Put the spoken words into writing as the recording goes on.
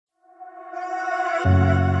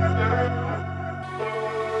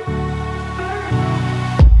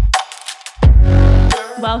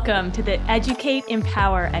Welcome to the Educate,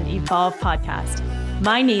 Empower, and Evolve podcast.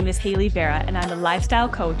 My name is Hayley, and I'm a lifestyle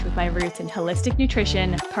coach with my roots in holistic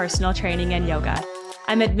nutrition, personal training, and yoga.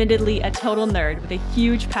 I'm admittedly a total nerd with a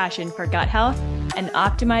huge passion for gut health and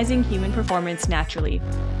optimizing human performance naturally.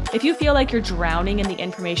 If you feel like you're drowning in the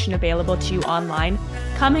information available to you online,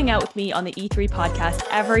 come hang out with me on the E3 podcast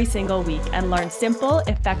every single week and learn simple,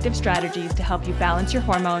 effective strategies to help you balance your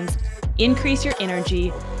hormones, increase your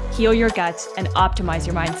energy, heal your gut, and optimize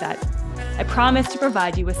your mindset. I promise to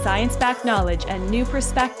provide you with science-backed knowledge and new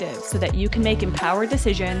perspectives so that you can make empowered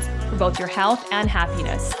decisions for both your health and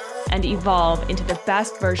happiness and evolve into the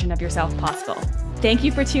best version of yourself possible. Thank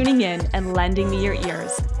you for tuning in and lending me your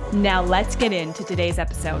ears. Now let's get into today's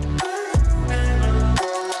episode.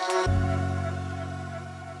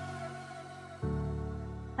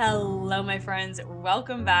 Hello, my friends.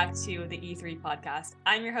 Welcome back to the E3 podcast.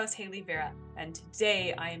 I'm your host, Hayley, and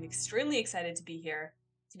today I am extremely excited to be here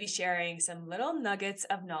to be sharing some little nuggets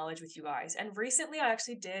of knowledge with you guys. And recently I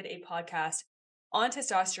actually did a podcast on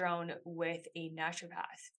testosterone with a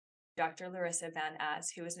naturopath, Dr. Larissa Van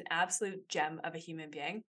Az, who is an absolute gem of a human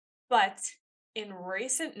being. But in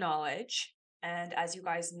recent knowledge, and as you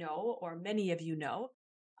guys know, or many of you know,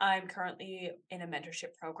 I'm currently in a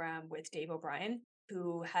mentorship program with Dave O'Brien,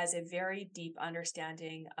 who has a very deep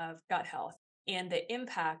understanding of gut health and the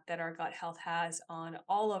impact that our gut health has on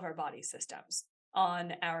all of our body systems,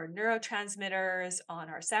 on our neurotransmitters, on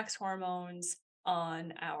our sex hormones,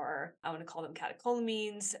 on our, I want to call them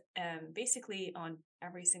catecholamines, and basically on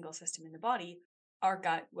every single system in the body. Our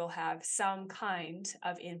gut will have some kind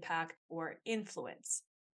of impact or influence.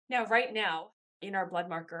 Now, right now, in our blood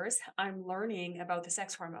markers, I'm learning about the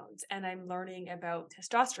sex hormones and I'm learning about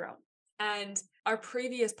testosterone. And our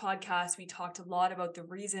previous podcast, we talked a lot about the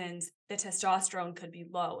reasons that testosterone could be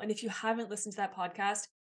low. And if you haven't listened to that podcast,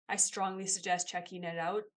 I strongly suggest checking it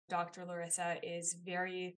out. Dr. Larissa is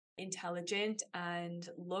very intelligent and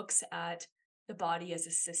looks at the body as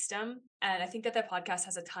a system. And I think that podcast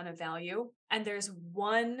has a ton of value. And there's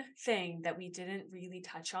one thing that we didn't really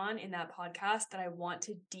touch on in that podcast that I want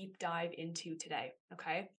to deep dive into today.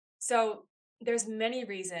 Okay. So there's many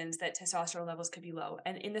reasons that testosterone levels could be low.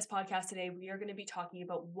 And in this podcast today, we are going to be talking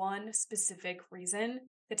about one specific reason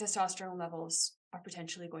that testosterone levels are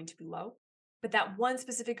potentially going to be low. But that one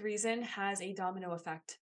specific reason has a domino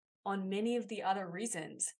effect on many of the other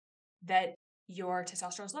reasons that your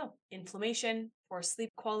testosterone is low. Inflammation, poor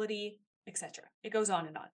sleep quality, etc. It goes on.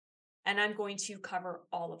 And I'm going to cover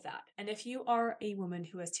all of that. And if you are a woman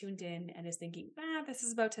who has tuned in and is thinking, this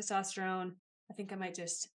is about testosterone, I think I might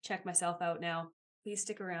just check myself out now, please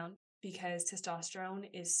stick around because testosterone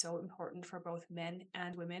is so important for both men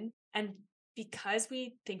and women. And because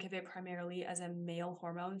we think of it primarily as a male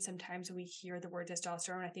hormone, sometimes when we hear the word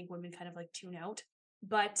testosterone, I think women kind of like tune out.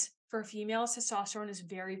 But for females, testosterone is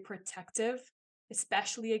very protective,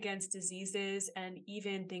 especially against diseases and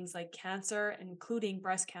even things like cancer, including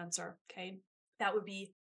breast cancer. Okay. That would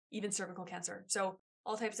be even cervical cancer. So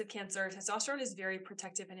all types of cancer, testosterone is very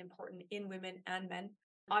protective and important in women and men.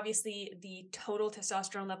 Obviously, the total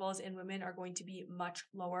testosterone levels in women are going to be much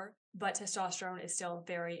lower, but testosterone is still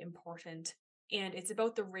very important. And it's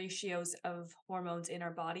about the ratios of hormones in our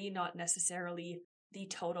body, not necessarily the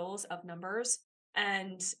totals of numbers.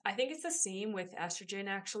 And I think it's the same with estrogen,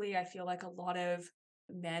 actually. I feel like a lot of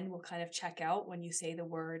men will kind of check out when you say the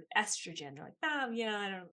word estrogen. They're like,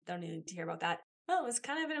 I don't need to hear about that. Well, it's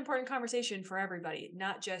kind of an important conversation for everybody,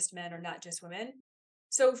 not just men or not just women.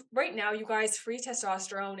 So right now, you guys, free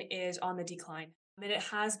testosterone is on the decline. And it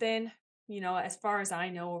has been, as far as I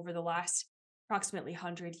know, over the last approximately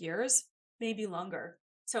 100 years, maybe longer.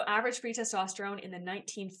 So average free testosterone in the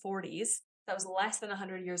 1940s, that was less than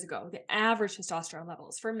 100 years ago, the average testosterone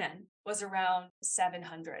levels for men was around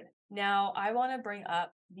 700. Now, I want to bring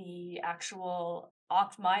up the actual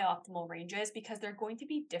my optimal ranges because they're going to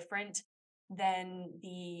be different than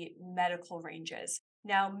the medical ranges.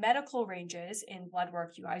 Now, medical ranges in blood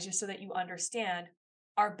work, you guys, just so that you understand,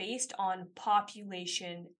 are based on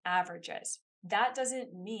population averages. That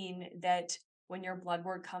doesn't mean that when your blood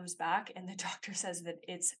work comes back and the doctor says that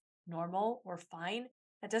it's normal or fine,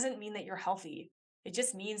 that doesn't mean that you're healthy. It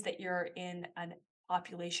just means that you're in an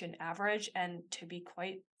population average. And to be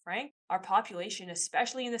quite frank, our population,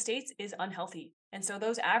 especially in the States, is unhealthy. And so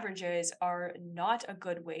those averages are not a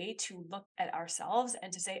good way to look at ourselves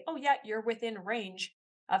and to say, oh yeah, you're within range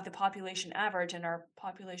of the population average and our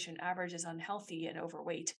population average is unhealthy and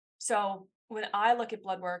overweight. So when I look at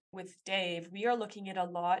blood work with Dave, we are looking at a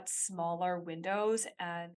lot smaller windows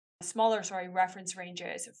and reference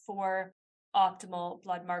ranges for optimal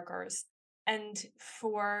blood markers. And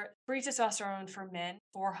for free testosterone for men,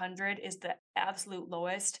 400 is the absolute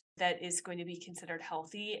lowest that is going to be considered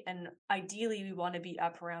healthy. And ideally, we want to be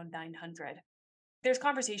up around 900. There's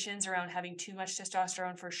conversations around having too much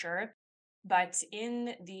testosterone for sure. But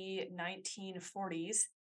in the 1940s,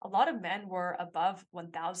 a lot of men were above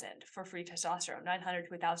 1000 for free testosterone, 900 to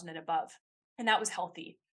 1000 and above. And that was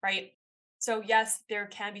healthy, right? So, yes, there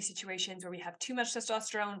can be situations where we have too much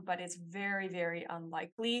testosterone, but it's very, very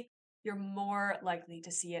unlikely. You're more likely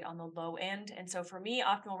to see it on the low end. And so, for me,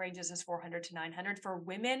 optimal ranges is 400 to 900. For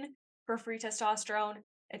women, for free testosterone,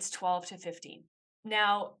 it's 12 to 15.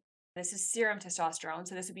 Now, this is serum testosterone.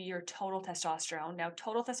 So this would be your total testosterone. Now,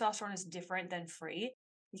 total testosterone is different than free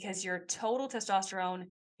because your total testosterone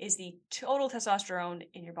is the total testosterone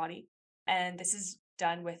in your body. And this is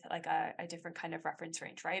done with like a different kind of reference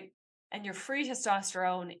range, right? And your free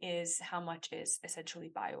testosterone is how much is essentially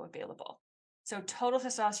bioavailable. So total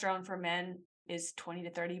testosterone for men is 20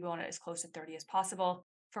 to 30. We want it as close to 30 as possible.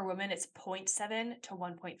 For women, it's 0.7 to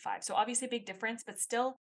 1.5. So obviously a big difference, but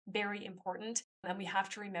still very important. And we have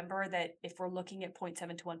to remember that if we're looking at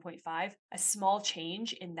 0.7 to 1.5, a small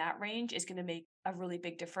change in that range is going to make a really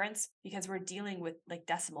big difference because we're dealing with like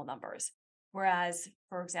decimal numbers. Whereas,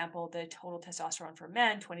 for example, the total testosterone for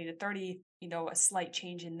men, 20 to 30, a slight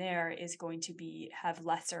change in there is going to have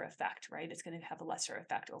lesser effect, right? It's going to have a lesser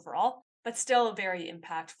effect overall, but still very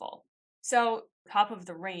impactful. So, top of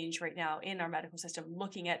the range right now in our medical system,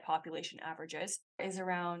 looking at population averages, is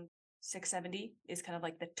around 670 is kind of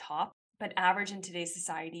like the top, but average in today's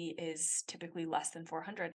society is typically less than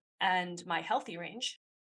 400. And my healthy range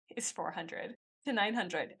is 400 to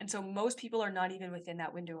 900. And so most people are not even within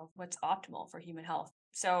that window of what's optimal for human health.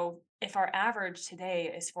 So if our average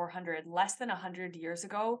today is 400, less than 100 years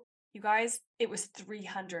ago, you guys, it was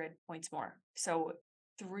 300 points more. So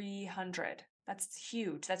 300, that's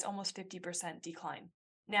huge. That's almost 50% decline.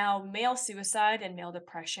 Now, male suicide and male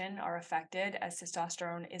depression are affected as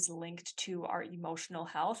testosterone is linked to our emotional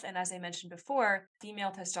health. And as I mentioned before,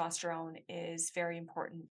 female testosterone is very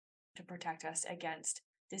important to protect us against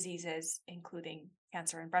diseases, including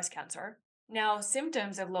cancer and breast cancer. Now,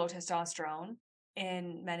 symptoms of low testosterone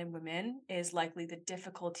in men and women is likely the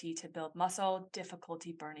difficulty to build muscle,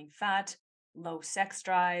 difficulty burning fat, low sex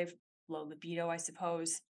drive, low libido, I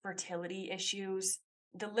suppose, fertility issues.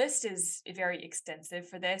 The list is very extensive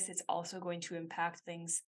for this. It's also going to impact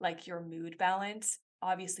things like your mood balance.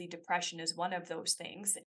 Obviously, depression is one of those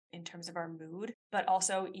things in terms of our mood, but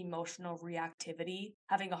also emotional reactivity,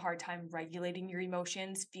 having a hard time regulating your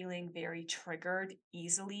emotions, feeling very triggered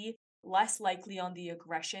easily, less likely on the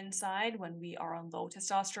aggression side when we are on low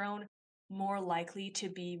testosterone, more likely to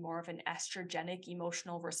be more of an estrogenic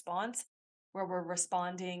emotional response where we're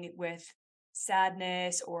responding with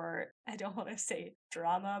sadness, or I don't want to say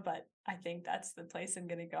drama, but I think that's the place I'm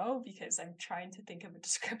going to go because I'm trying to think of a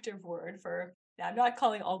descriptive word for. I'm not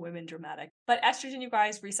calling all women dramatic, but estrogen, you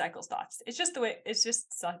guys, recycles thoughts. It's just it's just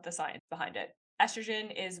the science behind it.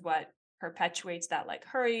 Estrogen is what perpetuates that like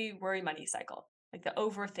hurry, worry, money cycle. Like the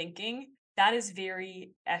overthinking, that is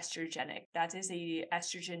very estrogenic. That is a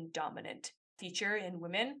estrogen dominant feature in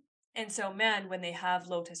women. And so men, when they have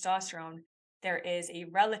low testosterone, there is a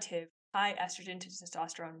relative high estrogen to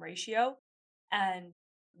testosterone ratio, and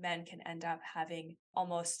men can end up having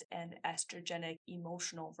almost an estrogenic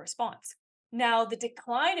emotional response. Now, the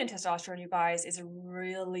decline in testosterone, you guys, is a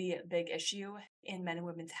really big issue in men and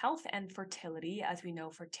women's health and fertility. As we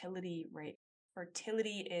know, fertility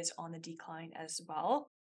is on the decline as well.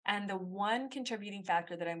 And the one contributing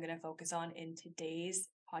factor that I'm going to focus on in today's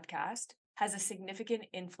podcast has a significant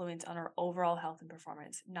influence on our overall health and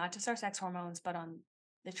performance, not just our sex hormones, but on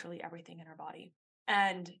literally everything in our body.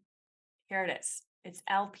 And here it is. It's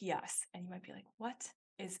LPS. And you might be like, what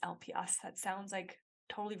is LPS? That sounds like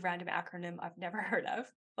a totally random acronym I've never heard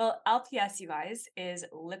of. Well, LPS, you guys, is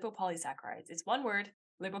lipopolysaccharides. It's one word,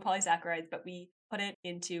 lipopolysaccharides, but we put it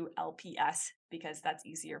into LPS because that's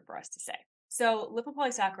easier for us to say. So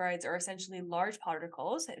lipopolysaccharides are essentially large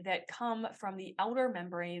particles that come from the outer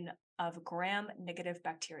membrane of gram-negative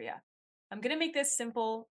bacteria. I'm going to make this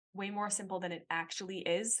simple, way more simple than it actually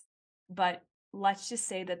is, but let's just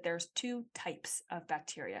say that there's two types of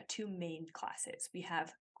bacteria, two main classes. We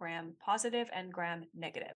have gram-positive and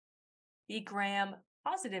gram-negative. The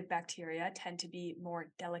gram-positive bacteria tend to be more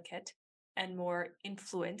delicate and more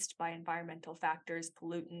influenced by environmental factors,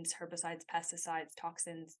 pollutants, herbicides, pesticides,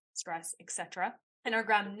 toxins, stress, etc. And our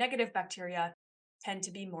gram-negative bacteria tend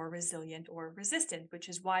to be more resilient or resistant, which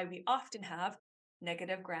is why we often have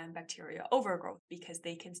negative gram-bacteria overgrowth because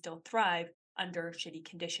they can still thrive under shitty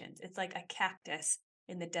conditions. It's like a cactus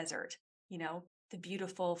in the desert, the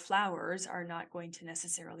beautiful flowers are not going to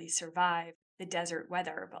necessarily survive the desert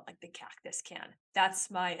weather, but like the cactus can.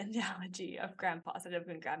 That's my analogy of gram positive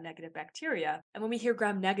and gram negative bacteria. And when we hear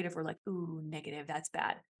gram negative, we're like, ooh, negative, that's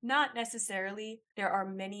bad. Not necessarily. There are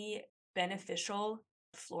many beneficial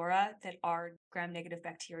flora that are gram negative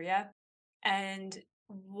bacteria. And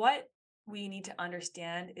what we need to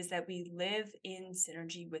understand is that we live in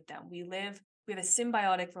synergy with them. We have a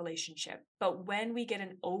symbiotic relationship. But when we get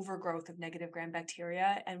an overgrowth of negative gram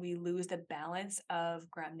bacteria and we lose the balance of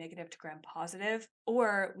gram negative to gram positive,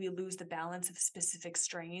 or we lose the balance of specific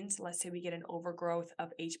strains, let's say we get an overgrowth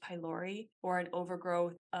of H. pylori or an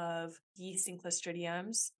overgrowth of yeast and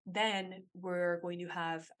clostridiums, then we're going to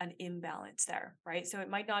have an imbalance there, right? So it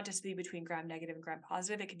might not just be between gram negative and gram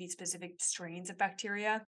positive, it could be specific strains of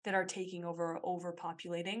bacteria that are taking over,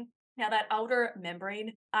 overpopulating. Now, that outer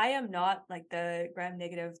membrane, I am not like the gram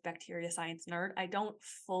negative bacteria science nerd. I don't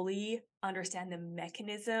fully understand the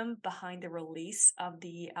mechanism behind the release of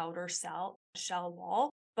the outer shell wall,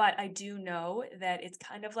 but I do know that it's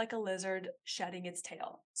kind of like a lizard shedding its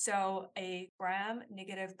tail. So, a gram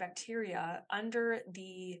negative bacteria under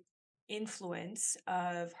the influence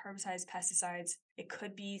of herbicides, pesticides, it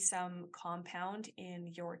could be some compound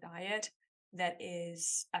in your diet that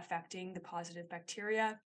is affecting the positive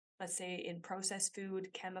bacteria. Let's say in processed food,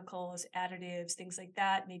 chemicals, additives, things like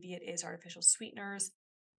that. Maybe it is artificial sweeteners.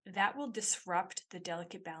 That will disrupt the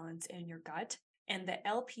delicate balance in your gut. And the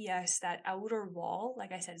LPS, that outer wall,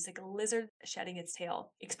 like I said, it's like a lizard shedding its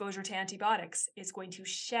tail. Exposure to antibiotics is going to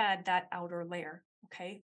shed that outer layer,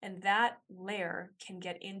 okay? And that layer can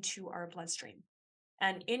get into our bloodstream.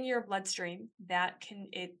 And in your bloodstream,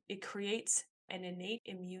 it creates an innate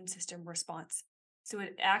immune system response. So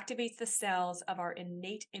it activates the cells of our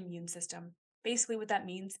innate immune system. Basically, what that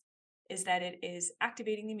means is that it is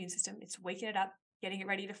activating the immune system, it's waking it up, getting it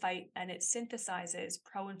ready to fight, and it synthesizes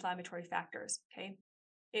pro-inflammatory factors. Okay.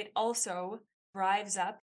 It also drives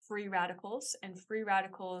up free radicals, and free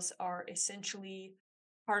radicals are essentially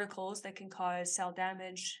particles that can cause cell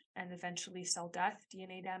damage and eventually cell death,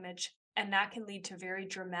 DNA damage. And that can lead to very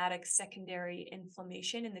dramatic secondary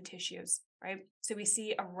inflammation in the tissues, right? So we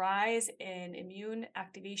see a rise in immune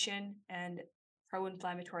activation and pro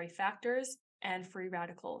inflammatory factors and free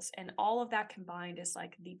radicals. And all of that combined is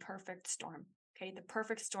like the perfect storm, okay? The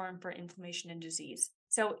perfect storm for inflammation and disease.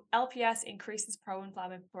 So LPS increases pro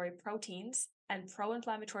inflammatory proteins, and pro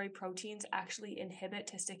inflammatory proteins actually inhibit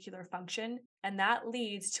testicular function. And that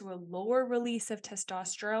leads to a lower release of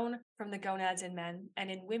testosterone from the gonads in men. And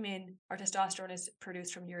in women, our testosterone is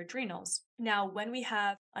produced from your adrenals. Now, when we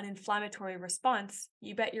have an inflammatory response,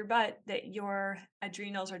 you bet your butt that your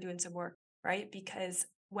adrenals are doing some work, right? Because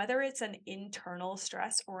whether it's an internal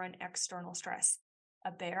stress or an external stress,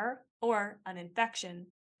 a bear or an infection,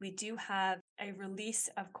 we do have a release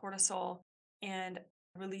of cortisol and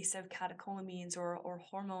release of catecholamines or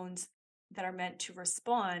hormones that are meant to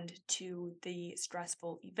respond to the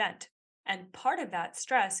stressful event. And part of that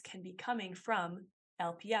stress can be coming from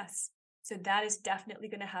LPS. So that is definitely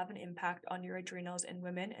going to have an impact on your adrenals in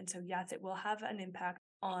women. And so, yes, it will have an impact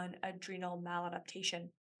on adrenal maladaptation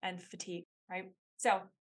and fatigue, right? So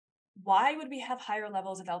why would we have higher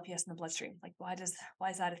levels of LPS in the bloodstream? Like, why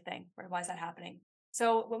is that a thing? Or why is that happening?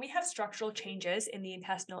 So when we have structural changes in the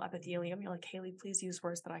intestinal epithelium, you're like, Hayley, please use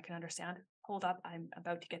words that I can understand. Hold up, I'm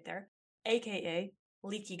about to get there. AKA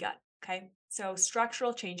leaky gut. Okay. So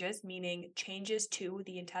structural changes, meaning changes to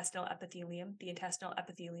the intestinal epithelium. The intestinal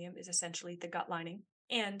epithelium is essentially the gut lining.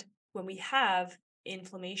 And when we have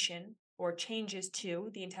inflammation or changes to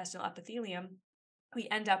the intestinal epithelium, we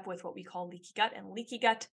end up with what we call leaky gut. And leaky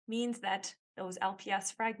gut means that those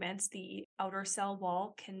LPS fragments, the outer cell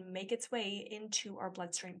wall, can make its way into our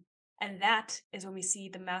bloodstream. And that is when we see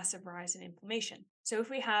the massive rise in inflammation. So if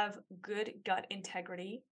we have good gut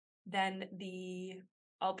integrity, then the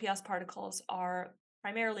LPS particles are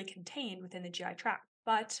primarily contained within the GI tract.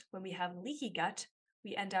 But when we have leaky gut,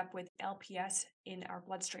 we end up with LPS in our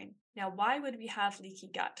bloodstream. Now, why would we have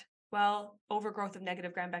leaky gut? Well, overgrowth of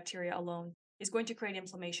negative gram bacteria alone is going to create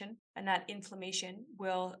inflammation, and that inflammation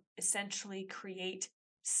will essentially create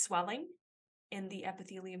swelling in the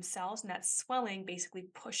epithelium cells, and that swelling basically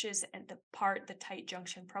pushes the tight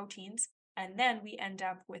junction proteins, and then we end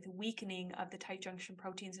up with weakening of the tight junction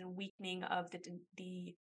proteins and weakening of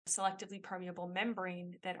the selectively permeable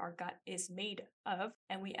membrane that our gut is made of,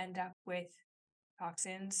 and we end up with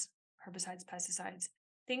toxins, herbicides, pesticides,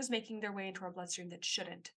 things making their way into our bloodstream that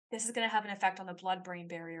shouldn't. This is going to have an effect on the blood-brain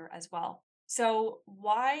barrier as well. So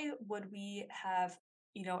why would we have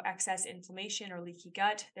excess inflammation or leaky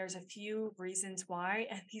gut. There's a few reasons why,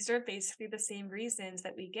 and these are basically the same reasons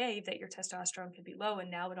that we gave that your testosterone could be low.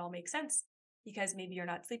 And now it all makes sense because maybe you're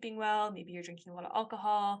not sleeping well, maybe you're drinking a lot of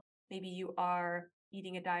alcohol, maybe you are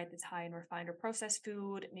eating a diet that's high in refined or processed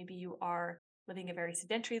food, maybe you are living a very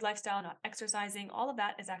sedentary lifestyle, not exercising. All of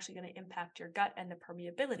that is actually going to impact your gut and the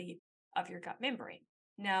permeability of your gut membrane.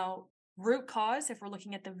 Now, root cause, if we're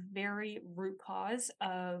looking at the very root cause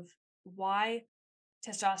of why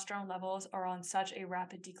testosterone levels are on such a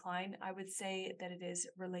rapid decline, I would say that it is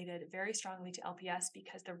related very strongly to LPS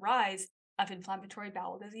because the rise of inflammatory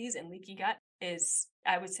bowel disease and leaky gut is,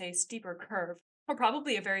 I would say, a steeper curve, or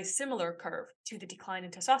probably a very similar curve to the decline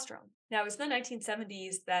in testosterone. Now, it was in the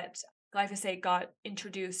 1970s that glyphosate got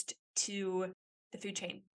introduced to the food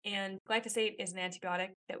chain. And glyphosate is an antibiotic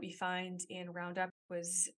that we find in Roundup,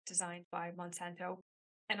 was designed by Monsanto.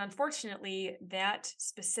 And unfortunately, that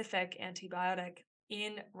specific antibiotic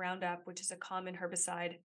in Roundup, which is a common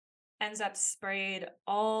herbicide, ends up sprayed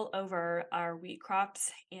all over our wheat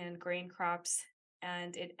crops and grain crops,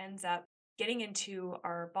 and it ends up getting into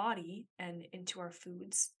our body and into our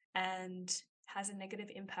foods and has a negative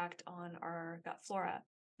impact on our gut flora.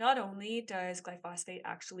 Not only does glyphosate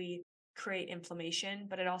actually create inflammation,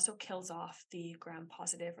 but it also kills off the gram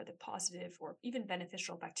positive or the positive or even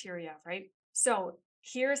beneficial bacteria, right? So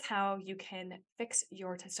here's how you can fix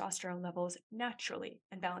your testosterone levels naturally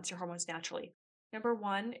and balance your hormones naturally. Number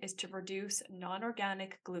one is to reduce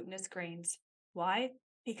non-organic glutinous grains. Why?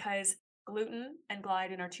 Because gluten and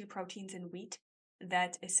gliadin are two proteins in wheat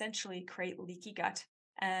that essentially create leaky gut,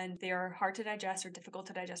 and they are hard to digest or difficult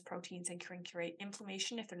to digest proteins and can create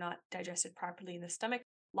inflammation if they're not digested properly in the stomach.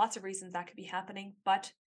 Lots of reasons that could be happening,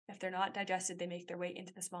 but if they're not digested, they make their way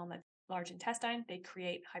into the small and large intestine, they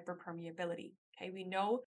create hyperpermeability. Okay, we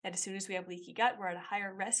know that as soon as we have leaky gut, we're at a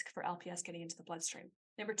higher risk for LPS getting into the bloodstream.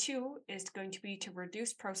 Number two is going to be to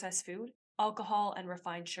reduce processed food, alcohol, and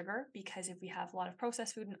refined sugar, because if we have a lot of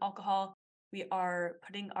processed food and alcohol, we are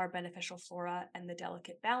putting our beneficial flora and the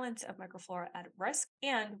delicate balance of microflora at risk,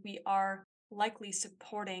 and we are likely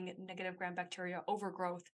supporting negative gram bacteria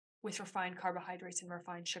overgrowth with refined carbohydrates and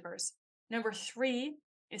refined sugars. Number three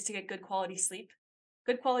is to get good quality sleep.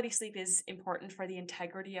 Good quality sleep is important for the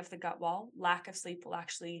integrity of the gut wall. Lack of sleep will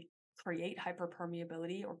actually create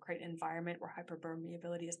hyperpermeability or create an environment where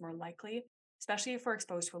hyperpermeability is more likely, especially if we're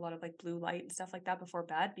exposed to a lot of like blue light and stuff like that before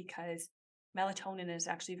bed, because melatonin is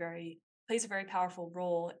actually plays a very powerful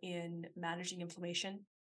role in managing inflammation,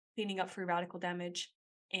 cleaning up free radical damage,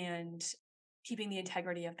 and keeping the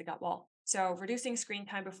integrity of the gut wall. So reducing screen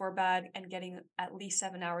time before bed and getting at least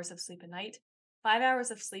 7 hours of sleep a night. 5 hours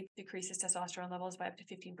of sleep decreases testosterone levels by up to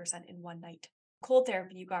 15% in one night. Cold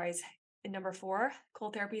therapy, you guys. And number four,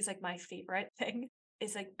 cold therapy is like my favorite thing.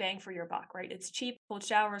 It's like bang for your buck, right? It's cheap, cold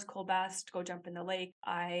showers, cold baths, go jump in the lake.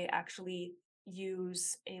 I actually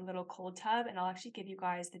use a little cold tub, and I'll actually give you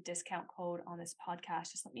guys the discount code on this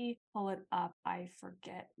podcast. Just let me pull it up. I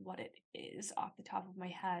forget what it is off the top of my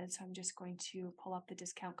head, so I'm just going to pull up the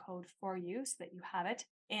discount code for you so that you have it.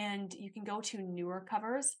 And you can go to Newer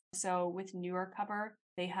Covers. So with Newer Cover,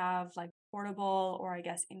 they have like portable or I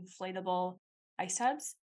guess inflatable ice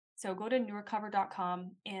tubs. So go to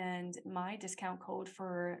newercover.com, and my discount code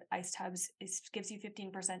for ice tubs gives you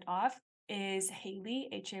 15% off is Hayley,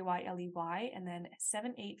 Hayley, and then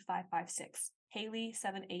 78556. Hayley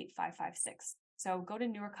 78556. So go to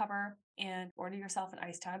Newer Cover and order yourself an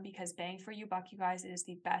ice tub, because bang for you buck, you guys, it is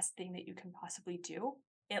the best thing that you can possibly do.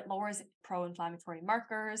 It lowers pro-inflammatory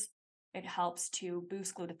markers. It helps to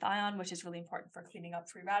boost glutathione, which is really important for cleaning up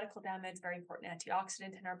free radical damage, very important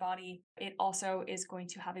antioxidant in our body. It also is going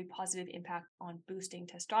to have a positive impact on boosting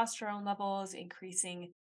testosterone levels,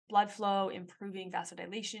 increasing blood flow, improving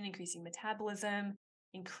vasodilation, increasing metabolism,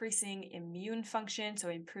 increasing immune function. So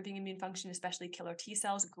improving immune function, especially killer T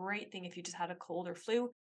cells. Great thing if you just had a cold or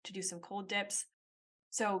flu to do some cold dips.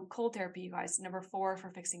 So cold therapy, you guys, number four for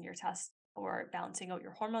fixing your test or balancing out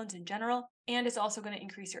your hormones in general. And it's also going to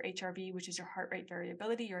increase your HRV, which is your heart rate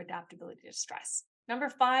variability, your adaptability to stress. Number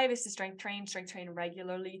five is to strength train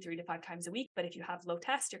regularly 3 to 5 times a week. But if you have low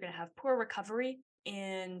test, you're going to have poor recovery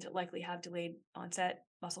and likely have delayed onset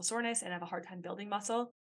muscle soreness and have a hard time building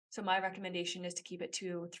muscle. So my recommendation is to keep it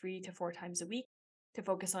to 3 to 4 times a week, to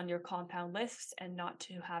focus on your compound lifts and not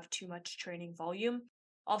to have too much training volume.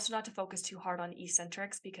 Also not to focus too hard on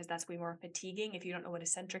eccentrics, because that's way more fatiguing. If you don't know what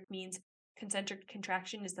eccentric means, concentric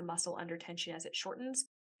contraction is the muscle under tension as it shortens,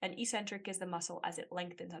 and eccentric is the muscle as it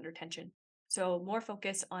lengthens under tension. So more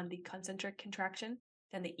focus on the concentric contraction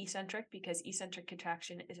than the eccentric, because eccentric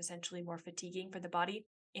contraction is essentially more fatiguing for the body,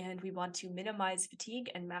 and we want to minimize fatigue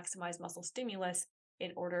and maximize muscle stimulus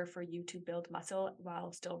in order for you to build muscle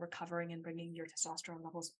while still recovering and bringing your testosterone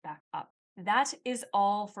levels back up. That is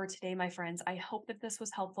all for today, my friends. I hope that this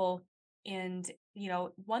was helpful. And,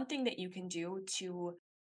 one thing that you can do to,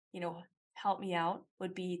 help me out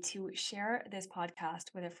would be to share this podcast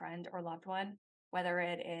with a friend or loved one, whether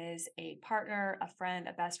it is a partner, a friend,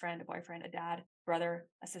 a best friend, a boyfriend, a dad, brother,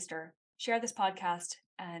 a sister. Share this podcast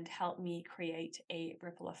and help me create a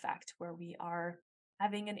ripple effect where we are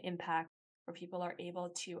having an impact, where people are able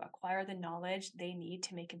to acquire the knowledge they need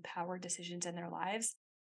to make empowered decisions in their lives,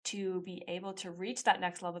 to be able to reach that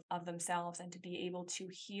next level of themselves and to be able to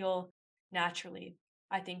heal naturally.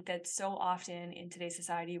 I think that so often in today's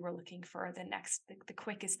society, we're looking for the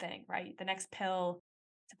quickest thing, right? The next pill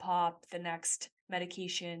to pop, the next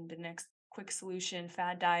medication, the next quick solution,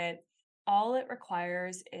 fad diet. All it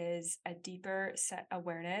requires is a deeper set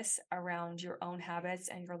awareness around your own habits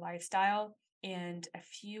and your lifestyle, and a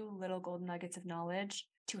few little golden nuggets of knowledge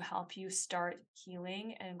to help you start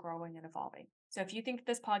healing and growing and evolving. So if you think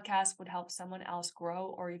this podcast would help someone else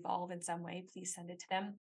grow or evolve in some way, please send it to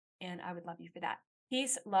them. And I would love you for that.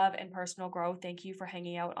 Peace, love, and personal growth. Thank you for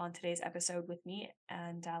hanging out on today's episode with me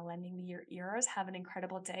and lending me your ears. Have an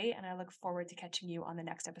incredible day, and I look forward to catching you on the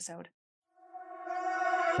next episode.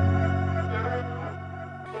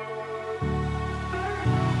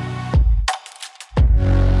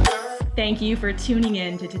 Thank you for tuning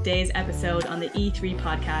in to today's episode on the E3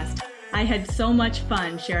 podcast. I had so much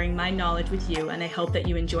fun sharing my knowledge with you, and I hope that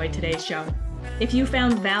you enjoyed today's show. If you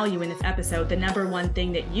found value in this episode, the number one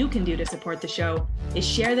thing that you can do to support the show is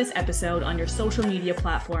share this episode on your social media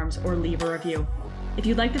platforms or leave a review. If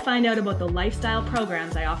you'd like to find out about the lifestyle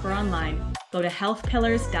programs I offer online, go to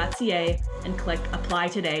healthpillars.ca and click Apply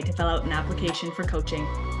Today to fill out an application for coaching.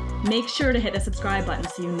 Make sure to hit the subscribe button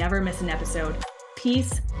so you never miss an episode.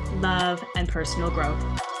 Peace, love, and personal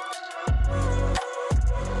growth.